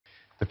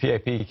The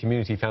PAP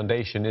Community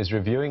Foundation is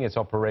reviewing its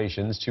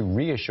operations to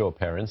reassure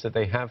parents that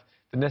they have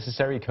the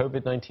necessary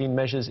COVID-19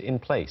 measures in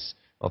place.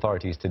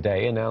 Authorities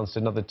today announced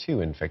another 2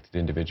 infected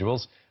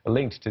individuals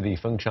linked to the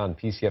Fengshan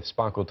PCF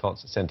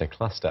Sparkletots Centre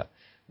cluster.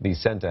 The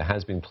centre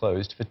has been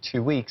closed for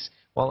 2 weeks,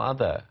 while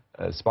other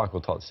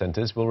Sparkletots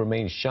centres will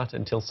remain shut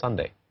until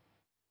Sunday.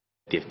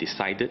 They've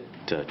decided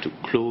to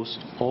close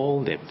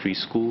all their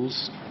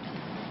preschools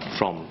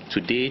from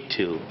today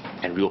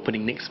and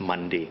reopening next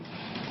Monday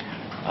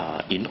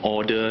in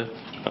order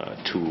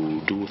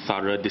to do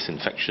thorough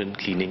disinfection,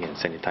 cleaning and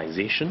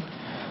sanitization,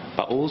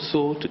 but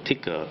also to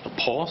take a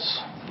pause,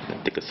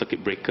 take a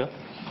circuit breaker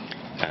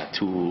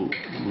to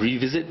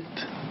revisit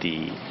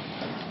the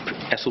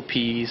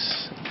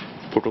SOPs,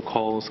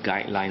 protocols,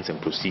 guidelines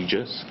and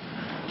procedures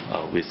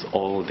with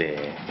all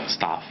their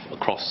staff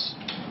across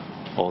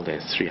all their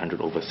 300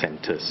 over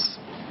centres,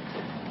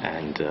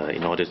 and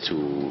in order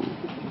to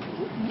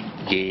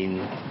gain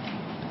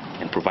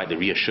and provide the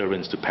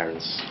reassurance to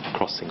parents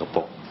across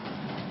Singapore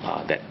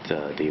that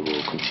they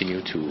will continue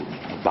to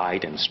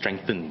abide and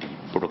strengthen the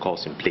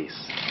protocols in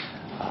place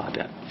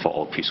for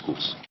all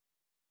preschools.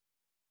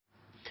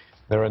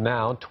 There are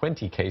now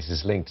 20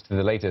 cases linked to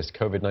the latest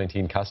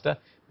COVID-19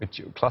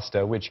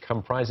 cluster, which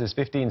comprises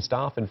 15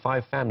 staff and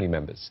 5 family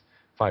members.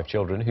 5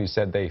 children who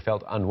said they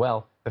felt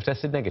unwell have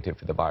tested negative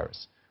for the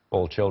virus.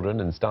 All children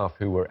and staff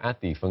who were at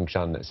the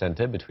Fengshan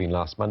Centre between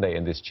last Monday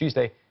and this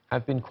Tuesday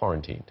have been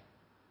quarantined.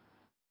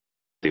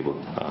 They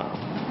will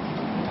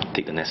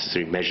take the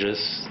necessary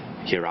measures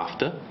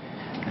hereafter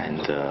and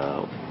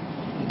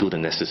do the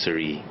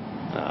necessary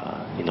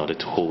in order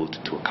to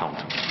hold to account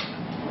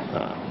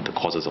the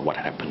causes of what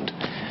happened.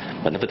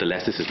 But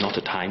nevertheless, this is not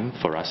a time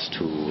for us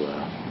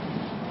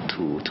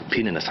to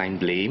pin and assign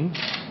blame.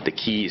 The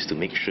key is to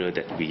make sure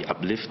that we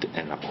uplift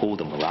and uphold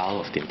the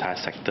morale of the entire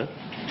sector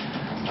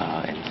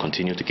and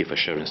continue to give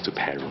assurance to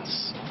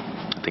parents.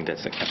 I think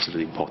that's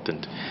absolutely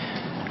important.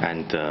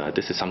 And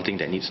this is something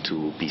that needs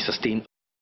to be sustained.